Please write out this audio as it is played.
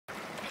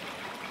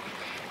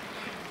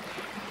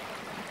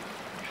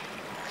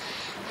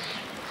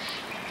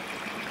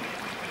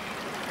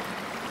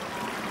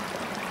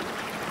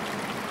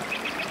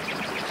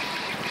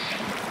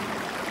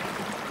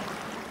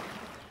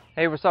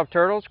Hey, what's up,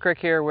 Turtles? Crick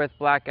here with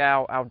Black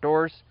Owl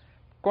Outdoors.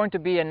 Going to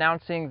be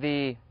announcing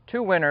the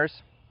two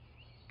winners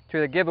to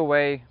the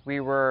giveaway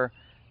we were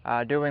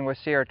doing with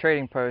Sierra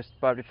Trading Post.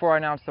 But before I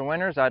announce the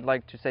winners, I'd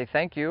like to say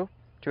thank you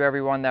to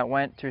everyone that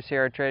went to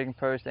Sierra Trading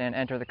Post and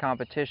entered the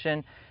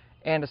competition,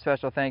 and a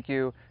special thank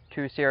you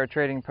to Sierra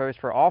Trading Post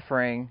for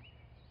offering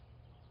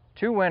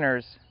two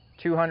winners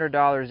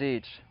 $200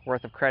 each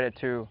worth of credit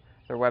to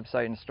their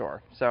website and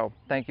store. So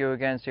thank you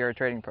again, Sierra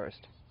Trading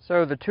Post.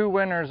 So the two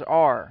winners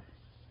are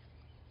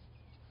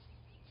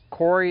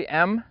Corey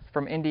M.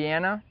 from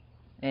Indiana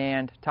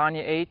and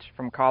Tanya H.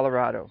 from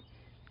Colorado.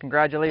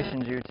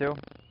 Congratulations, you two.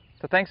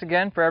 So thanks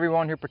again for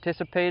everyone who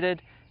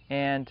participated,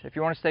 and if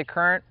you want to stay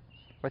current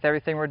with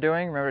everything we're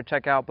doing, remember to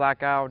check out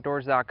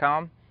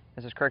blackowloutdoors.com.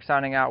 This is Crick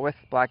signing out with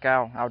Black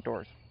Owl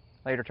Outdoors.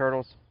 Later,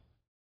 Turtles.